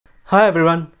Hi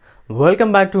everyone,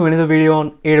 welcome back to another video on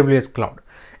AWS Cloud.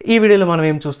 ఈ వీడియోలో మనం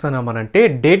ఏం చూస్తున్నామనంటే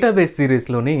డేటాబేస్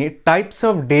సిరీస్లోని టైప్స్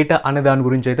ఆఫ్ డేటా అనే దాని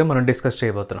గురించి అయితే మనం డిస్కస్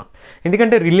చేయబోతున్నాం.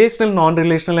 ఎందుకంటే relational, non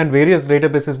relational and various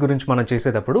databases గురించి మనం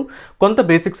చేసేటప్పుడు కొంత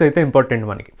బేసిక్స్ అయితే ఇంపార్టెంట్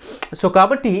మనకి. సో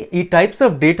కాబట్టి ఈ టైప్స్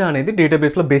ఆఫ్ డేటా అనేది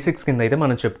డేటాబేస్లో బేసిక్స్ కింద అయితే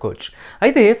మనం చెప్పుకోవచ్చు.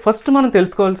 అయితే ఫస్ట్ మనం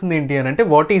తెలుసుకోవాల్సింది ఏంటి అని అంటే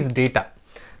what is data.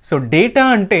 So data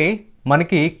అంటే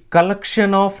మనకి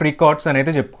కలెక్షన్ ఆఫ్ రికార్డ్స్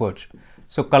అనేది చెప్పుకోవచ్చు.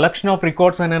 సో కలెక్షన్ ఆఫ్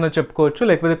రికార్డ్స్ అయినా చెప్పుకోవచ్చు,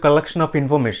 లేకపోతే కలెక్షన్ ఆఫ్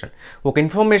ఇన్ఫర్మేషన్. ఒక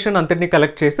ఇన్ఫర్మేషన్ అంతటిని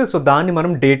కలెక్ట్ చేసి సో దాన్ని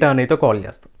మనం డేటా అనేది కాల్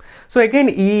చేస్తాం. సో అగైన్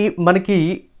ఈ మనకి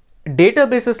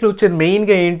డేటాబేసెస్లో వచ్చేది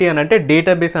మెయిన్గా ఏంటి అని అంటే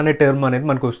డేటాబేస్ అనే టర్మ్ అనేది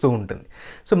మనకు వస్తూ ఉంటుంది.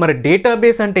 సో మరి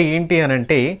డేటాబేస్ అంటే ఏంటి అని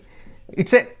అంటే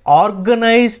it's a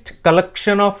organised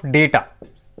collection of data.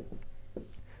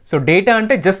 So data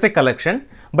అంటే just a collection,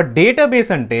 but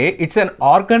database అంటే it's an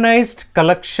organised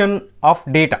collection of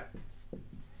data.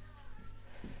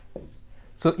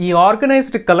 So ఈ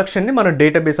ఆర్గనైజ్డ్ కలెక్షన్ని మనం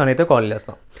డేటాబేస్ అనేది కాల్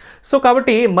చేస్తాం. సో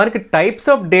కాబట్టి మనకి టైప్స్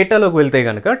ఆఫ్ డేటాలోకి వెళ్తే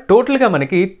కనుక టోటల్గా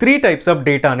మనకి 3 టైప్స్ ఆఫ్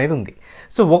డేటా అనేది ఉంది.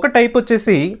 సో ఒక టైప్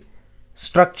వచ్చేసి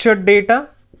స్ట్రక్చర్డ్ డేటా,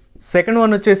 సెకండ్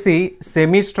వన్ వచ్చేసి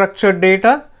semi structured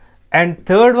data, and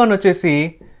third one వచ్చేసి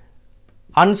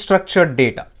అన్స్ట్రక్చర్డ్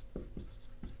డేటా.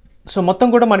 సో మొత్తం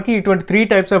కూడా మనకి ఇటువంటి 3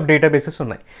 టైప్స్ ఆఫ్ డేటాబేసెస్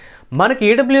ఉన్నాయి. మనకి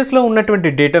AWSలో ఉన్నటువంటి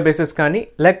డేటాబేసెస్ కానీ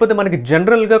లేకపోతే మనకి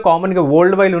జనరల్గా కామన్గా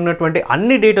వరల్డ్ వైడ్ ఉన్నటువంటి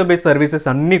అన్ని డేటాబేస్ సర్వీసెస్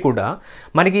అన్నీ కూడా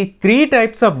మనకి 3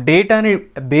 టైప్స్ ఆఫ్ డేటాని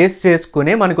బేస్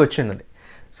చేసుకునే మనకు వచ్చింది.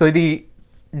 సో ఇది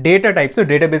డేటా టైప్స్,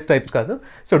 డేటాబేస్ టైప్స్ కాదు.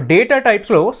 So data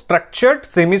టైప్స్లో structured,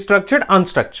 semi structured,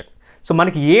 unstructured. So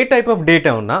మనకి ఏ టైప్ ఆఫ్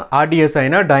డేటా ఉన్నా, RDS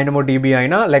అయినా, DynamoDB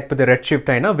అయినా, లేకపోతే రెడ్షిఫ్ట్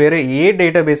అయినా, వేరే ఏ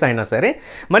డేటాబేస్ అయినా సరే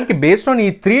మనకి బేస్డ్ ఆన్ ఈ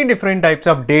 3 డిఫరెంట్ టైప్స్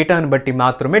ఆఫ్ డేటాని బట్టి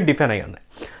మాత్రమే డిఫైన్ అయ్యి ఉన్నాయి.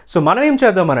 సో మనం ఏం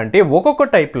చేద్దామనంటే ఒక్కొక్క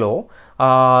టైప్లో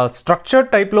స్ట్రక్చర్డ్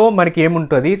టైప్లో మనకి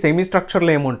ఏముంటుంది, సెమీ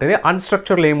స్ట్రక్చర్లో ఏముంటుంది,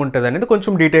 అన్స్ట్రక్చర్లో ఏముంటుంది అనేది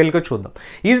కొంచెం డీటెయిల్గా చూద్దాం.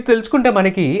 ఇది తెలుసుకుంటే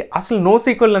మనకి అసలు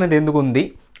NoSQL అనేది ఎందుకు ఉంది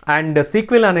అండ్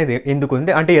సీక్వెల్ అనేది ఎందుకు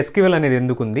ఉంది, అంటే SQL అనేది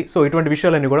ఎందుకు ఉంది, సో ఇటువంటి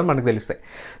విషయాలన్నీ కూడా మనకు తెలుస్తాయి.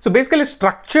 సో బేసికలీ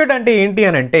స్ట్రక్చర్డ్ అంటే ఏంటి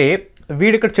అని అంటే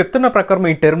వీడు ఇక్కడ చెప్తున్న ప్రకారం,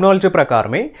 ఈ టెర్మినాలజీ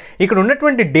ప్రకారమే ఇక్కడ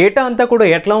ఉన్నటువంటి డేటా అంతా కూడా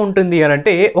ఎట్లా ఉంటుంది అని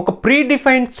అంటే ఒక ప్రీ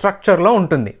డిఫైన్డ్ స్ట్రక్చర్లో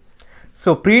ఉంటుంది. సో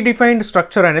ప్రీ డిఫైన్డ్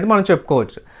స్ట్రక్చర్ అనేది మనం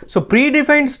చెప్పుకోవచ్చు. సో ప్రీ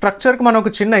డిఫైన్డ్ స్ట్రక్చర్కి మనం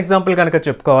ఒక చిన్న ఎగ్జాంపుల్ కనుక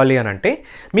చెప్పుకోవాలి అని అంటే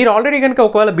మీరు ఆల్రెడీ కనుక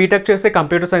ఒకవేళ బీటెక్ చేస్తే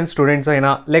కంప్యూటర్ సైన్స్ స్టూడెంట్స్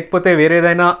అయినా లేకపోతే వేరే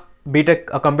ఏదైనా బీటెక్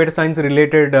కంప్యూటర్ సైన్స్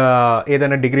రిలేటెడ్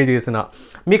ఏదైనా డిగ్రీ చేసినా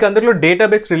మీకు అందులో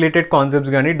డేటాబేస్ రిలేటెడ్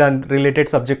కాన్సెప్ట్స్ కానీ దాని రిలేటెడ్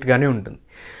సబ్జెక్ట్ కానీ ఉంటుంది.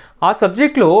 ఆ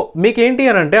సబ్జెక్ట్లో మీకు ఏంటి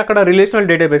అని అంటే అక్కడ రిలేషనల్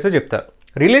డేటాబేసే చెప్తారు.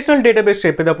 రిలేషనల్ డేటాబేస్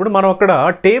చెప్పేటప్పుడు మనం అక్కడ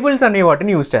టేబుల్స్ అనే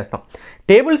వాటిని యూజ్ చేస్తాం.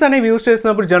 టేబుల్స్ అనేవి యూజ్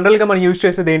చేసినప్పుడు జనరల్గా మనం యూజ్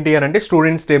చేసేది ఏంటి అని అంటే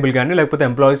స్టూడెంట్స్ టేబుల్ కానీ లేకపోతే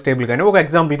ఎంప్లాయీస్ టేబుల్ కానీ ఒక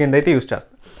ఎగ్జాంపుల్ కింద అయితే యూజ్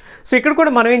చేస్తాం. సో ఇక్కడ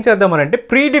కూడా మనం ఏం చేద్దామనంటే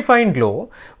ప్రీ డిఫైన్డ్లో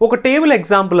ఒక టేబుల్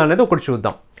ఎగ్జాంపుల్ అనేది ఒకటి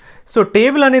చూద్దాం. సో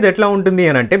టేబుల్ అనేది ఎట్లా ఉంటుంది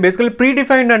అని అంటే బేసికలీ ప్రీ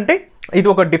డిఫైన్డ్ అంటే ఇది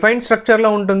ఒక డిఫైన్డ్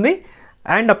స్ట్రక్చర్లో ఉంటుంది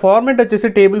అండ్ ఆ ఫార్మాట్ వచ్చేసి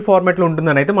టేబుల్ ఫార్మాట్లో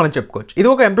ఉంటుందని అయితే మనం చెప్పుకోవచ్చు. ఇది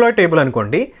ఒక ఎంప్లాయీ టేబుల్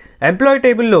అనుకోండి. ఎంప్లాయీ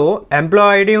టేబుల్లో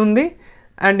ఎంప్లాయీ ఐడి ఉంది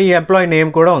అండ్ ఈ ఎంప్లాయీ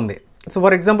నేమ్ కూడా ఉంది. So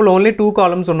for example only 2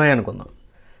 columns ఉన్నాయి అనుకుందాం.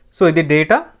 సో ఇది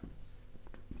డేటా.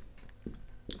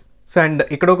 సో అండ్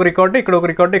ఇక్కడ ఒక రికార్డు, ఇక్కడ ఒక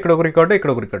రికార్డు, ఇక్కడ ఒక రికార్డు,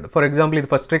 ఇక్కడ ఒక రికార్డు. ఫర్ ఎగ్జాంపుల్ ఇది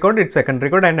ఫస్ట్ రికార్డ్, ఇది second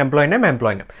record and employee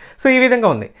name. So ఈ విధంగా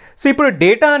ఉంది. సో ఇప్పుడు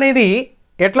డేటా అనేది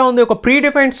ఎట్లా ఉంది, ఒక ప్రీ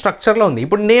డిఫైన్డ్ స్ట్రక్చర్లో ఉంది.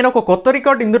 ఇప్పుడు నేను ఒక కొత్త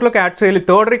రికార్డ్ ఇందులోకి యాడ్ చేయాలి,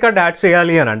 థర్డ్ రికార్డ్ యాడ్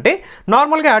చేయాలి అని అంటే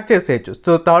నార్మల్గా యాడ్ చేసేయచ్చు.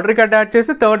 సో థర్డ్ రికార్డ్ యాడ్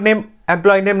చేసి third name,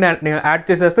 employee name add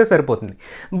చేసేస్తే సరిపోతుంది.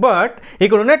 బట్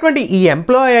ఇక్కడ ఉన్నటువంటి ఈ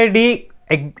ఎంప్లాయీ ఐడి,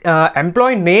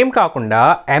 ఎంప్లాయీ నేమ్ కాకుండా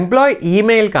ఎంప్లాయీ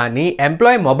ఈమెయిల్ కానీ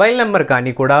ఎంప్లాయీ మొబైల్ నెంబర్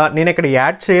కానీ కూడా నేను ఇక్కడ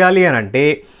యాడ్ చేయాలి అని అంటే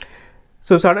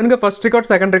సో సడన్గా first record,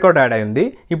 second record add అయింది.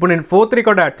 ఇప్పుడు నేను 4th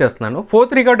రికార్డ్ యాడ్ చేస్తున్నాను.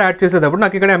 4th రికార్డ్ యాడ్ చేసేటప్పుడు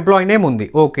నాకు ఇక్కడ ఎంప్లాయీ నేమ్ ఉంది,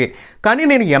 ఓకే. కానీ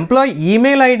నేను ఎంప్లాయీ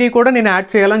ఈమెయిల్ ఐడి కూడా నేను యాడ్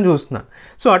చేయాలని చూస్తున్నాను.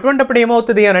 సో అటువంటిప్పుడు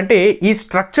ఏమవుతుంది అని అంటే ఈ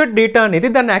స్ట్రక్చర్డ్ డేటా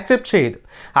అనేది దాన్ని యాక్సెప్ట్ చేయదు.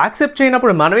 యాక్సెప్ట్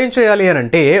చేయనప్పుడు మనం ఏం చేయాలి అని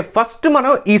అంటే ఫస్ట్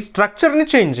మనం ఈ స్ట్రక్చర్ని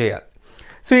చేంజ్ చేయాలి.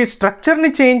 సో ఈ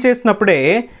స్ట్రక్చర్ని చేంజ్ చేసినప్పుడే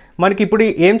మనకి ఇప్పుడు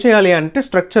ఏం చేయాలి అంటే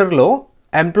స్ట్రక్చర్లో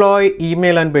ఎంప్లాయీ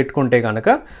ఈమెయిల్ అని పెట్టుకుంటే కనుక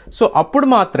సో అప్పుడు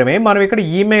మాత్రమే మనం ఇక్కడ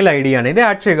ఈమెయిల్ ఐడి అనేది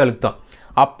యాడ్ చేయగలుగుతాం.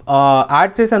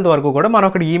 యాడ్ చేసేంత వరకు కూడా మనం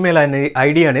అక్కడ ఈమెయిల్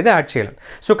ఐడి అనేది యాడ్ చేయాలి.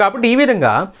 సో కాబట్టి ఈ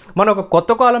విధంగా మనం ఒక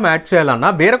కొత్త కాలం యాడ్ చేయాలన్నా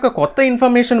వేరొక కొత్త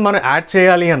ఇన్ఫర్మేషన్ మనం యాడ్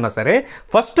చేయాలి అన్నా సరే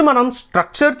ఫస్ట్ మనం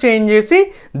స్ట్రక్చర్ చేంజ్ చేసి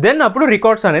దెన్ అప్పుడు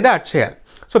రికార్డ్స్ అనేది యాడ్ చేయాలి.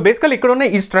 సో బేసికల్ ఇక్కడ ఉన్న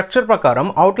ఈ స్ట్రక్చర్ ప్రకారం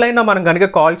అవుట్లైన్లో మనం కనుక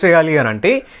కాల్ చేయాలి అని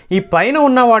అంటే ఈ పైన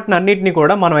ఉన్న వాటిని అన్నిటిని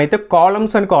కూడా మనం అయితే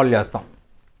కాలమ్స్ అని కాల్ చేస్తాం.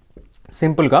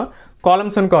 సింపుల్గా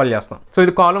కాలమ్స్ అని కాల్ చేస్తాం. సో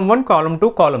ఇది కాలమ్ 1, కాలమ్ 2,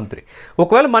 కాలమ్ 3.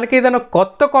 ఒకవేళ మనకి ఏదైనా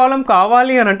కొత్త కాలమ్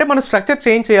కావాలి అని అంటే మనం స్ట్రక్చర్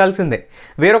చేంజ్ చేయాల్సిందే,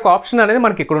 వేరొక ఆప్షన్ అనేది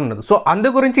మనకి ఇక్కడ ఉండదు. సో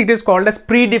అందు గురించి it is called as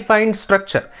pre defined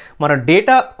structure. మనం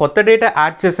కొత్త డేటా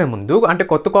యాడ్ చేసే ముందు, అంటే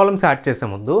కొత్త కాలమ్స్ యాడ్ చేసే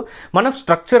ముందు మనం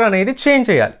స్ట్రక్చర్ అనేది చేంజ్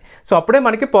చేయాలి. సో అప్పుడే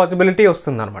మనకి పాసిబిలిటీ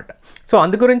వస్తుంది అనమాట. సో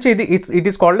అందు గురించి it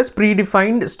is called as pre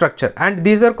defined structure and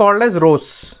these are called as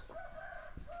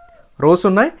rose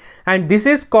ఉన్నాయి. And this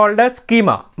is called as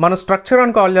schema. మన స్ట్రక్చర్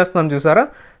అని కాల్ చేస్తున్నాం చూసారా.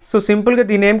 సో సింపుల్గా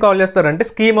దీన్ని ఏం కాల్ చేస్తారంటే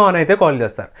స్కీమా అని అయితే కాల్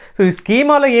చేస్తారు. సో ఈ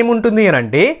స్కీమాలో ఏముంటుంది అని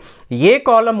అంటే ఏ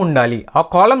కాలం ఉండాలి, ఆ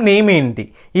కాలం నేమ్ ఏంటి,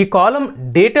 ఈ కాలం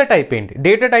డేటా టైప్ ఏంటి.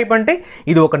 డేటా టైప్ అంటే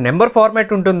ఇది ఒక నెంబర్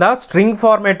ఫార్మాట్ ఉంటుందా, స్ట్రింగ్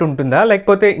ఫార్మాట్ ఉంటుందా,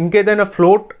 లేకపోతే ఇంకేదైనా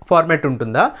ఫ్లోట్ ఫార్మాట్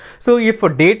ఉంటుందా. సో ఇఫ్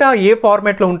డేటా ఏ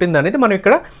ఫార్మాట్లో ఉంటుంది అనేది మనం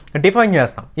ఇక్కడ డిఫైన్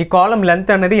చేస్తాం. ఈ కాలం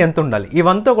లెంత్ అనేది ఎంత ఉండాలి,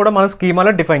 ఇవంతా కూడా మనం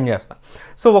స్కీమాలో డిఫైన్ చేస్తాం.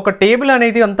 సో ఒక టేబుల్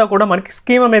అనేది అంతా కూడా మనకి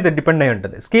స్కీమా మీద డిపెండ్ అయి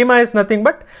ఉంటుంది. Schema is nothing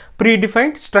but pre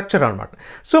defined structure అనమాట.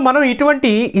 సో మనం ఇటువంటి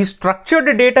ఈ స్ట్రక్చర్డ్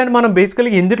డేటాని మనం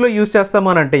బేసికలీ ఎందులో యూజ్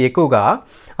చేస్తామనంటే ఎక్కువగా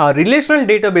రిలేషనల్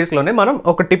డేటాబేస్లోనే మనం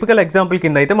ఒక టిపికల్ ఎగ్జాంపుల్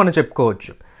కింద అయితే మనం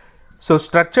చెప్పుకోవచ్చు. సో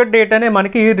స్ట్రక్చర్డ్ డేటానే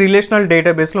మనకి రిలేషనల్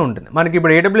డేటాబేస్లో ఉంటుంది. మనకి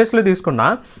ఇప్పుడు AWSలో తీసుకున్న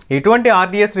ఎటువంటి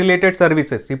RDS రిలేటెడ్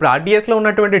సర్వీసెస్, ఇప్పుడు RDSలో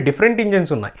ఉన్నటువంటి డిఫరెంట్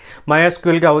ఇంజిన్స్ ఉన్నాయి.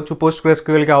 MySQL కావచ్చు,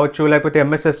 PostgreSQL కావచ్చు, లేకపోతే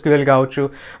MS SQL కావచ్చు,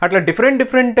 అట్లా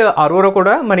డిఫరెంట్ అరోరా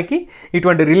కూడా మనకి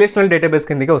ఇటువంటి రిలేషనల్ డేటాబేస్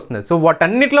కిందకి వస్తుంది. సో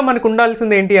వాటన్నిటిలో మనకు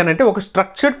ఉండాల్సింది ఏంటి అని అంటే ఒక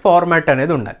స్ట్రక్చర్డ్ ఫార్మాట్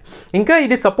అనేది ఉండాలి. ఇంకా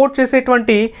ఇది సపోర్ట్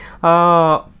చేసేటువంటి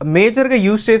మేజర్గా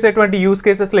యూజ్ చేసేటువంటి యూజ్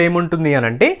కేసెస్లో ఏముంటుంది అని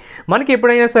అంటే మనకి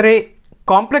ఎప్పుడైనా సరే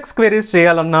కాంప్లెక్స్ క్వెరీస్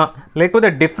చేయాలన్నా, లేకపోతే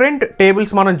డిఫరెంట్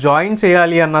టేబుల్స్ మనం జాయిన్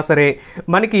చేయాలి అన్నా సరే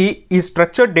మనకి ఈ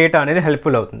స్ట్రక్చర్డ్ డేటా అనేది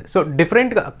హెల్ప్ఫుల్ అవుతుంది. So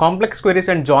different complex queries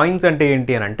and joins అంటే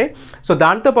ఏంటి అని అంటే, సో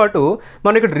దాంతోపాటు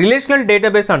మనం ఇక్కడ రిలేషనల్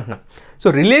డేటాబేస్ అంటున్నాం. సో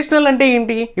రిలేషనల్ అంటే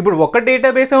ఏంటి, ఇప్పుడు ఒక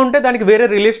డేటాబేసే ఉంటే దానికి వేరే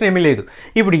రిలేషన్ ఏమీ లేదు.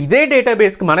 ఇప్పుడు ఇదే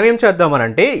డేటాబేస్కి మనం ఏం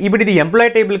చేద్దామనంటే, ఇప్పుడు ఇది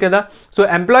ఎంప్లాయ్ టేబుల్ కదా. సో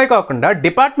ఎంప్లాయ్ కాకుండా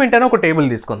డిపార్ట్మెంట్ అని ఒక టేబుల్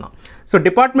తీసుకుందాం. సో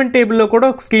డిపార్ట్మెంట్ టేబుల్లో కూడా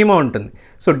ఒక స్కీమా ఉంటుంది.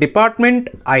 సో డిపార్ట్మెంట్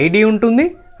ఐడి ఉంటుంది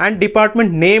అండ్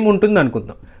డిపార్ట్మెంట్ నేమ్ ఉంటుంది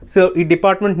అనుకుందాం. సో ఈ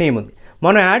డిపార్ట్మెంట్ నేమ్ ఉంది.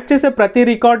 మనం యాడ్ చేసే ప్రతి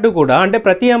రికార్డు కూడా, అంటే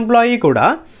ప్రతి ఎంప్లాయీ కూడా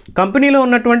కంపెనీలో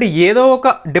ఉన్నటువంటి ఏదో ఒక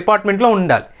డిపార్ట్మెంట్లో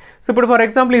ఉండాలి. సో ఇప్పుడు ఫర్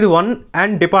ఎగ్జాంపుల్ ఇది 1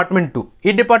 అండ్ డిపార్ట్మెంట్ 2,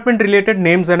 ఈ డిపార్ట్మెంట్ రిలేటెడ్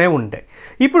నేమ్స్ అనేవి ఉంటాయి.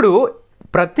 ఇప్పుడు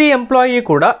ప్రతి ఎంప్లాయీ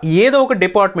కూడా ఏదో ఒక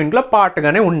డిపార్ట్మెంట్లో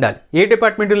పార్ట్గానే ఉండాలి, ఏ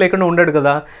డిపార్ట్మెంట్ లేకుండా ఉండడు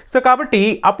కదా. సో కాబట్టి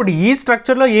అప్పుడు ఈ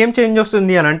స్ట్రక్చర్లో ఏం చేంజ్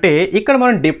వస్తుంది అని అంటే ఇక్కడ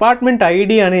మనం డిపార్ట్మెంట్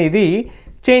ఐడి అనేది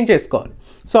చేంజ్ చేసుకోవాలి.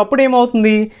 సో అప్పుడు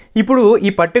ఏమవుతుంది, ఇప్పుడు ఈ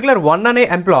పర్టికులర్ 1 అనే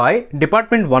ఎంప్లాయ్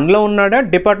డిపార్ట్మెంట్ 1లో ఉన్నాడా,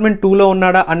 డిపార్ట్మెంట్ 2లో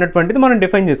ఉన్నాడా అన్నటువంటిది మనం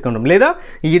డిఫైన్ చేసుకుంటాం. లేదా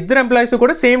ఈ ఇద్దరు ఎంప్లాయీస్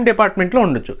కూడా సేమ్ డిపార్ట్మెంట్లో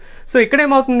ఉండొచ్చు. సో ఇక్కడ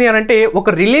ఏమవుతుంది అని అంటే ఒక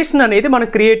రిలేషన్ అనేది మనం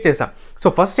క్రియేట్ చేసాం. సో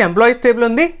ఫస్ట్ ఎంప్లాయీస్ టేబుల్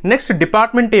ఉంది, నెక్స్ట్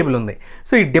డిపార్ట్మెంట్ టేబుల్ ఉంది.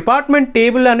 సో ఈ డిపార్ట్మెంట్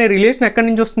టేబుల్ అనే రిలేషన్ ఎక్కడి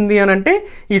నుంచి వస్తుంది అని అంటే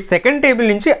ఈ సెకండ్ టేబుల్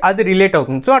నుంచి అది రిలేట్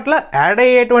అవుతుంది. సో అట్లా యాడ్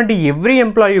అయ్యేటువంటి ఎవ్రీ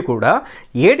ఎంప్లాయీ కూడా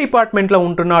ఏ డిపార్ట్మెంట్లో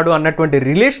ఉంటున్నాడు అన్నటువంటి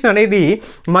రిలేషన్ అనేది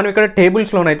మనం ఇక్కడ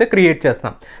టేబుల్స్లోనైతే క్రియేట్ చేస్తాం.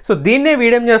 సో దీన్నే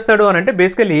వీడేం చేస్తాడు అని అంటే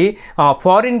బేసికలీ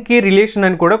ఫారిన్ కీ రిలేషన్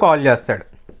అని కూడా కాల్ చేస్తాడు.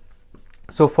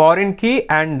 సో ఫారిన్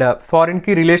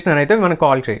కీ రిలేషన్ అని అయితే మనం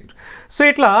కాల్ చేయొచ్చు. సో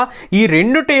ఇట్లా ఈ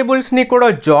రెండు టేబుల్స్ని కూడా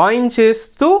జాయిన్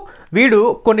చేస్తూ వీడు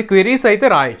కొన్ని క్వెరీస్ అయితే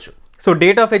రాయొచ్చు. సో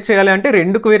డేటా ఫెచ్ చేయాలి అంటే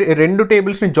రెండు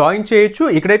టేబుల్స్ని జాయిన్ చేయొచ్చు.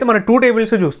 ఇక్కడైతే మనం 2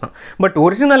 టేబుల్స్ చూస్తాం. బట్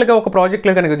ఒరిజినల్గా ఒక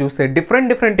ప్రాజెక్ట్లో కనుక చూస్తే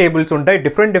డిఫరెంట్ టేబుల్స్ ఉంటాయి,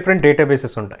 డిఫరెంట్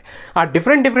డేటాబేసెస్ ఉంటాయి. ఆ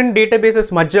డిఫరెంట్ డేటాబేసెస్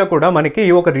మధ్య కూడా మనకి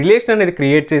ఒక రిలేషన్ అనేది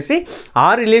క్రియేట్ చేసి ఆ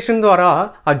రిలేషన్ ద్వారా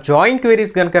ఆ జాయిన్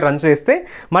క్వెరీస్ కనుక రన్ చేస్తే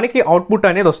మనకి అవుట్పుట్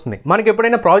అనేది వస్తుంది. మనకి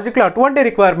ఎప్పుడైనా ప్రాజెక్ట్లో అటువంటి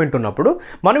రిక్వైర్మెంట్ ఉన్నప్పుడు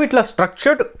మనం ఇట్లా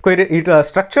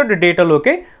స్ట్రక్చర్డ్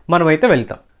డేటాలోకి మనమైతే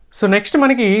వెళ్తాం. సో నెక్స్ట్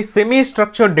మనకి సెమీ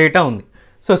స్ట్రక్చర్డ్ డేటా ఉంది.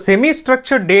 సో సెమీ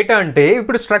స్ట్రక్చర్డ్ డేటా అంటే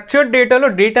ఇప్పుడు స్ట్రక్చర్డ్ డేటాలో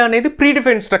డేటా అనేది ప్రీ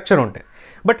డిఫైన్డ్ స్ట్రక్చర్ ఉంటుంది.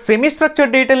 బట్ సెమీ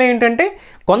స్ట్రక్చర్డ్ డేటాలో ఏంటంటే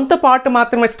కొంత పార్ట్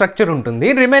మాత్రమే స్ట్రక్చర్ ఉంటుంది,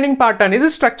 రిమైనింగ్ పార్ట్ అనేది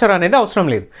స్ట్రక్చర్ అనేది అవసరం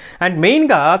లేదు. అండ్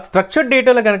మెయిన్గా స్ట్రక్చర్డ్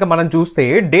డేటాలో కనుక మనం చూస్తే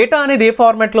డేటా అనేది ఏ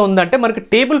ఫార్మాట్లో ఉందంటే మనకి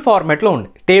టేబుల్ ఫార్మాట్లో ఉంది.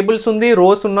 టేబుల్స్ ఉంది,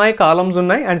 రోస్ ఉన్నాయి, కాలమ్స్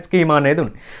ఉన్నాయి అండ్ స్కీమా అనేది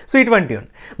ఉంది. సో ఇటువంటివి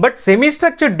ఉంది. బట్ సెమీ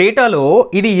స్ట్రక్చర్డ్ డేటాలో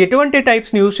ఇది ఎటువంటి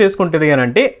టైప్స్ని యూజ్ చేసుకుంటుంది అని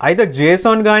అంటే ఐదర్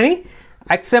JSON కానీ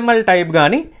XML టైప్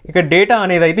కానీ ఇక్కడ డేటా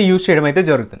అనేది అయితే యూజ్ చేయడం అయితే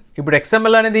జరుగుతుంది. ఇప్పుడు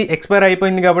XML అనేది ఎక్స్పైర్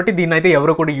అయిపోయింది కాబట్టి దీన్ని అయితే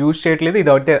ఎవరు కూడా యూజ్ చేయట్లేదు. ఇది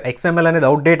అయితే XML అనేది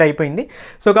అవుట్డేట్ అయిపోయింది.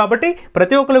 సో కాబట్టి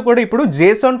ప్రతి ఒక్కరు కూడా ఇప్పుడు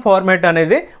JSON ఫార్మాట్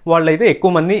అనేది వాళ్ళైతే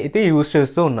ఎక్కువ మంది అయితే యూజ్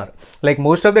చేస్తూ ఉన్నారు. Like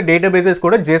most of the databases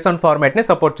కూడా JSON ఫార్మాట్ని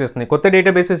సపోర్ట్ చేస్తుంది. కొత్త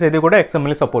డేటాబేసెస్ ఏది కూడా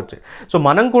XML సపోర్ట్ చేస్తుంది. సో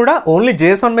మనం కూడా ఓన్లీ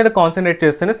JSON మీద కాన్సన్ట్రేట్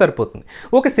చేస్తేనే సరిపోతుంది.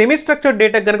 ఒక సెమీ స్ట్రక్చర్డ్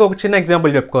డేటా కనుక ఒక చిన్న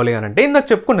ఎగ్జాంపుల్ చెప్పుకోవాలి అని అంటే ఇందాక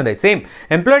చెప్పుకున్నది సేమ్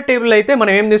ఎంప్లాయీ టేబుల్ అయితే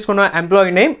మనం ఏం తీసుకున్నాం,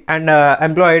 employee name and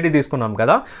employee ID తీసుకున్నాం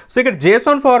కదా. సో ఇక్కడ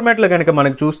JSON ఫార్మాట్లో కనుక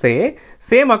మనకు చూస్తే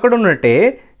సేమ్ అక్కడ ఉన్నట్టే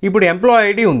ఇప్పుడు ఎంప్లాయీ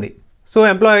ఐడి ఉంది. So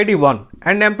employee ID 1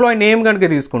 and employee name కనుక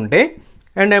తీసుకుంటే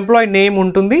అండ్ ఎంప్లాయీ నేమ్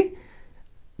ఉంటుంది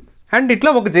అండ్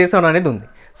ఇట్లా ఒక JSON అనేది ఉంది.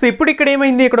 సో ఇప్పుడు ఇక్కడ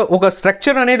ఏమైంది, ఇక్కడ ఒక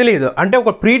స్ట్రక్చర్ అనేది లేదు, అంటే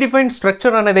ఒక ప్రీ డిఫైన్డ్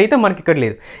స్ట్రక్చర్ అనేది అయితే మనకి ఇక్కడ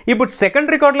లేదు. ఇప్పుడు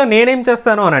సెకండ్ రికార్డ్లో నేనేం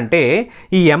చేస్తాను అని అంటే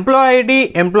ఈ ఎంప్లాయ్ ఐడి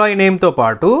ఎంప్లాయీ నేమ్తో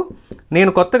పాటు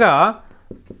నేను కొత్తగా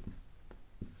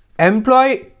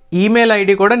ఎంప్లాయ్ ఈమెయిల్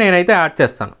ఐడి కూడా నేనైతే యాడ్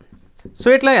చేస్తాను. సో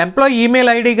ఇట్లా ఎంప్లాయీ ఈమెయిల్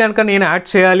ఐడి కనుక నేను యాడ్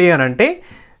చేయాలి అని అంటే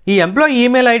ఈ ఎంప్లాయీ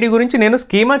ఈమెయిల్ ఐడి గురించి నేను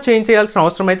స్కీమా చేంజ్ చేయాల్సిన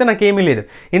అవసరం అయితే నాకేమీ లేదు,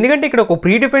 ఎందుకంటే ఇక్కడ ఒక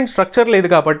ప్రీ డిఫైన్డ్ స్ట్రక్చర్ లేదు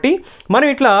కాబట్టి మనం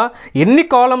ఇట్లా ఎన్ని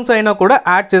కాలమ్స్ అయినా కూడా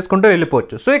యాడ్ చేసుకుంటూ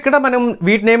వెళ్ళిపోవచ్చు. సో ఇక్కడ మనం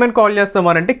వీటిని ఏమైనా కాల్ చేస్తాం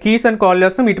అంటే కీస్ అని కాల్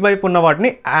చేస్తాం, ఇటువైపు ఉన్న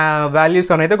వాటిని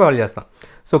వాల్యూస్ అని అయితే కాల్ చేస్తాం.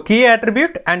 So key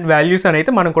attribute and values అని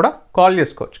అయితే మనం కూడా కాల్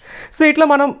చేసుకోవచ్చు. సో ఇట్లా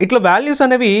మనం ఇట్లా వాల్యూస్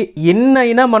అనేవి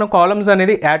ఎన్నైనా మనం కాలమ్స్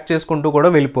అనేది యాడ్ చేసుకుంటూ కూడా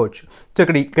వెళ్ళిపోవచ్చు. సో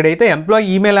ఇక్కడైతే ఎంప్లాయీ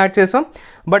ఈమెయిల్ యాడ్ చేసాం,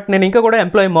 బట్ నేను ఇంకా కూడా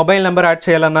ఎంప్లాయీ మొబైల్ నెంబర్ యాడ్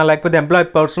చేయాలన్నా లేకపోతే ఎంప్లాయీ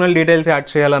పర్సనల్ డీటెయిల్స్ యాడ్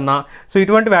చేయాలన్నా సో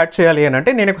ఇటువంటివి యాడ్ చేయాలి అని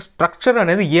అంటే నేను ఒక స్ట్రక్చర్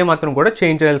అనేది ఏమాత్రం కూడా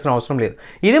చేంజ్ చేయాల్సిన అవసరం లేదు.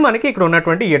 ఇది మనకి ఇక్కడ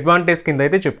ఉన్నటువంటి అడ్వాంటేజ్ కింద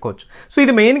అయితే చెప్పుకోవచ్చు. సో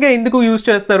ఇది మెయిన్గా ఎందుకు యూజ్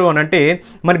చేస్తారు అని అంటే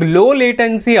మనకి లో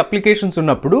లేటెన్సీ అప్లికేషన్స్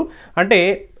ఉన్నప్పుడు, అంటే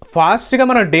ఫాస్ట్గా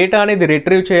మన డేటా అనేది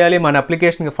రిట్రీవ్ చేయాలి, మన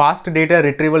అప్లికేషన్కి ఫాస్ట్ డేటా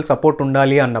రిట్రీవల్ సపోర్ట్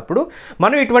ఉండాలి అన్నప్పుడు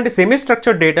మనం ఇటువంటి సెమీ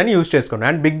స్ట్రక్చర్డ్ డేటాని యూజ్ చేసుకోండి.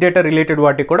 అండ్ బిగ్ డేటా రిలేటెడ్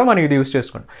వాటికి కూడా మనం ఇది యూజ్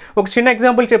చేసుకోండి. ఒక చిన్న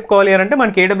ఎగ్జాంపుల్ చెప్పుకోవాలి అని అంటే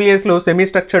మనకి AWSలో సెమీ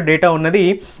స్ట్రక్చర్డ్ డేటా ఉన్నది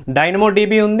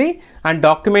DynamoDB ఉంది అండ్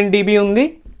DocumentDB ఉంది.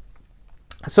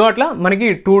 సో అట్లా మనకి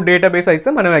 2 డేటాబేస్ అయితే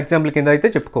మనం ఎగ్జాంపుల్ కింద అయితే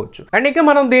చెప్పుకోవచ్చు. అండ్ ఇంకా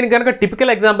మనం దీని కనుక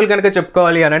టిపికల్ ఎగ్జాంపుల్ కనుక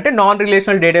చెప్పుకోవాలి అని అంటే నాన్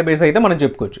రిలేషనల్ డేటాబేస్ అయితే మనం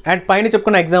చెప్పుకోవచ్చు. అండ్ పైన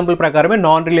చెప్పుకున్న ఎగ్జాంపుల్ ప్రకారమే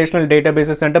నాన్ రిలేషనల్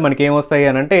డేటాబేసెస్ అంటే మనకి ఏమొస్తాయి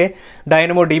అని అంటే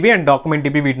DynamoDB అండ్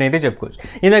DocumentDB వీటిని అయితే చెప్పుకోవచ్చు.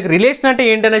 ఇందాక రిలేషన్ అంటే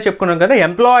ఏంటనే చెప్పుకున్నాం కదా,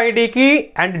 ఎంప్లాయ్ ఐడికి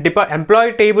అండ్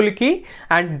ఎంప్లాయీ టేబుల్కి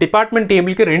అండ్ డిపార్ట్మెంట్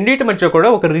టేబుల్కి రెండింటి మధ్య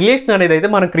కూడా ఒక రిలేషన్ అనేది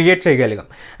అయితే మనం క్రియేట్ చేయగలిగాం.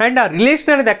 అండ్ ఆ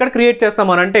రిలేషన్ అనేది ఎక్కడ క్రియేట్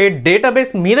చేస్తాం అని అంటే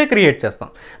డేటాబేస్ మీద క్రియేట్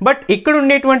చేస్తాం. బట్ ఇక్కడ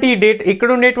ఉండేటువంటి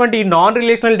ఈ నాన్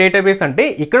రిలేషనల్ డేటాబేస్ అంటే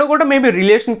ఇక్కడ కూడా మేబీ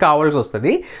రిలేషన్ కావాల్సి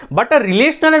వస్తుంది, బట్ ఆ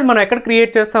రిలేషన్ అనేది మనం ఎక్కడ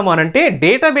క్రియేట్ చేస్తాము అని అంటే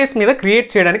డేటాబేస్ మీద క్రియేట్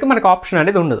చేయడానికి మనకు ఆప్షన్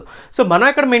అనేది ఉండదు. సో మనం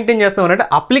ఎక్కడ మెయింటైన్ చేస్తాం అంటే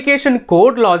అప్లికేషన్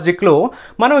కోడ్ లాజిక్లో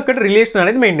మనం ఇక్కడ రిలేషన్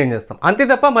అనేది మెయింటైన్ చేస్తాం. అంతే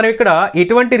తప్ప మనం ఇక్కడ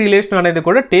ఎటువంటి రిలేషన్ అనేది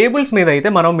కూడా టేబుల్స్ మీద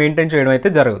అయితే మనం మెయింటైన్ చేయడం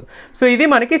అయితే జరగదు. సో ఇది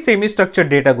మనకి సెమీ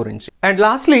స్ట్రక్చర్డ్ డేటా గురించి. అండ్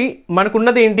లాస్ట్లీ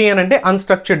మనకున్నది ఏంటి అని అంటే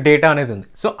అన్స్ట్రక్చర్డ్ డేటా అనేది ఉంది.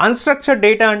 సో అన్స్ట్రక్చర్డ్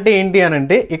డేటా అంటే ఏంటి అని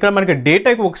అంటే ఇక్కడ మనకి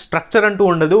డేటాకి ఒక స్ట్రక్చర్ అంటూ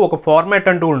ఉండదు, ఒక ఫార్మాట్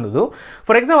అంటూ ఉండదు.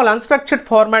 ఫర్ ఎగ్జాంపుల్ అన్స్ట్రక్చర్డ్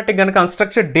ఫార్మాట్ కనుక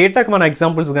అన్స్ట్రక్చర్డ్ డేటాకి మన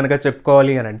ఎగ్జాంపుల్స్ కనుక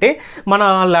చెప్పుకోవాలి అని అంటే మన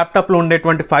ల్యాప్టాప్లో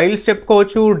ఉండేటువంటి ఫైల్స్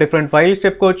చెప్పుకోవచ్చు, డిఫరెంట్ ఫైల్స్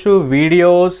చెప్పుకోవచ్చు,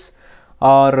 వీడియోస్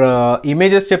ఆర్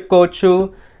ఇమేజెస్ చెప్పుకోవచ్చు.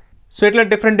 సో ఇట్లా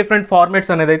డిఫరెంట్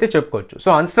ఫార్మాట్స్ అనేది అయితే చెప్పుకోవచ్చు. సో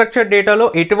అన్స్ట్రక్చర్డ్ డేటాలో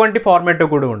ఎటువంటి ఫార్మాట్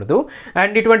కూడా ఉండదు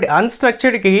అండ్ ఇటువంటి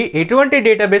అన్స్ట్రక్చర్డ్కి ఎటువంటి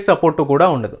డేటాబేస్ సపోర్ట్ కూడా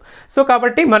ఉండదు. సో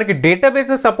కాబట్టి మనకి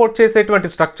డేటాబేసెస్ సపోర్ట్ చేసేటువంటి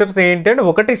స్ట్రక్చర్స్ ఏంటంటే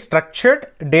ఒకటి structured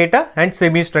data and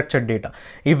semi structured data,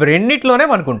 ఇవి రెండిట్లోనే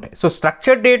మనకు ఉంటాయి. సో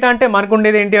స్ట్రక్చర్డ్ డేటా అంటే మనకు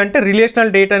ఉండేది ఏంటి అంటే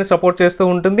రిలేషనల్ డేటాని సపోర్ట్ చేస్తూ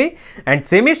ఉంటుంది అండ్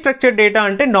సెమీ స్ట్రక్చర్డ్ డేటా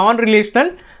అంటే నాన్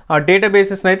రిలేషనల్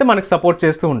డేటాబేసెస్ని అయితే మనకు సపోర్ట్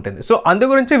చేస్తూ ఉంటుంది. సో అందు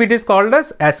గురించి VIT is called us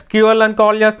SQL అని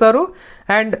కాల్ చేస్తారు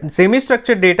అండ్ సెమీ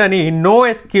స్ట్రక్చర్డ్ డేటాని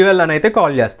NoSQL అని అయితే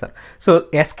కాల్ చేస్తారు. సో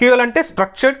SQL అంటే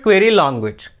structured query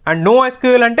language and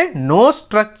NoSQL అంటే నో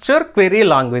స్ట్రక్చర్ క్వెరీ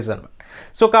లాంగ్వేజ్ అనమాట.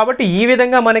 సో కాబట్టి ఈ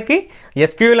విధంగా మనకి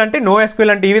SQL అంటే NoSQL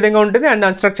అంటే ఈ విధంగా ఉంటుంది అండ్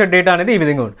అన్స్ట్రక్చర్డ్ డేటా అనేది ఈ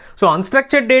విధంగా ఉంటుంది. సో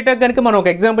అన్స్ట్రక్చర్డ్ డేటా కనుక మనం ఒక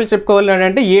ఎగ్జాంపుల్ చెప్పుకోవాలి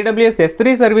అంటే AWS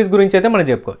S3 సర్వీస్ గురించి అయితే మనం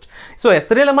చెప్పుకోవచ్చు. సో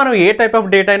S3లో మనం ఏ టైప్ ఆఫ్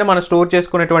డేటా అయినా మనం స్టోర్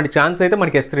చేసుకునేటువంటి ఛాన్స్ అయితే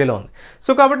మనకి S3లో ఉంది.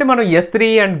 సో కాబట్టి మనం S3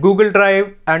 and Google drive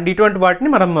and ఇటువంటి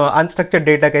వాటిని మనం అన్స్ట్రక్చర్డ్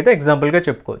డేటాకి అయితే ఎగ్జాంపుల్గా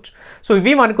చెప్పుకోవచ్చు. సో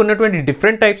ఇవి మనకు ఉన్నటువంటి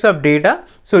different types of data.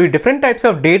 So ఈ డిఫరెంట్ టైప్స్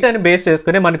ఆఫ్ డేటాని బేస్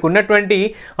చేసుకుని మనకు ఉన్నటువంటి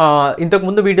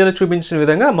ఇంతకుముందు వీడియోలో చూపించిన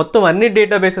విధంగా మొత్తం అన్ని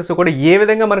డేటాబేసెస్ కూడా ఏ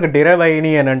విధంగా మనకు డిరైవ్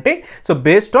అయినాయి అని అంటే సో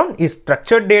బేస్డ్ ఆన్ ఈ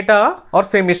structured data are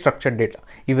semi structured data,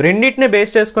 ఇవి రెండింటినే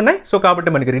బేస్ చేసుకున్నాయి. సో కాబట్టి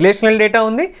మనకి రిలేషనల్ డేటా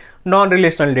ఉంది, నాన్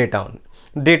రిలేషనల్ డేటా ఉంది,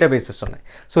 డేటాబేసెస్ ఉన్నాయి.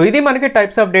 సో ఇది మనకి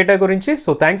టైప్స్ ఆఫ్ డేటా గురించి.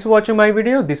 So thanks for watching my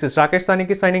video. This is Rakesh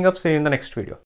తానికి signing off. See you in the next video.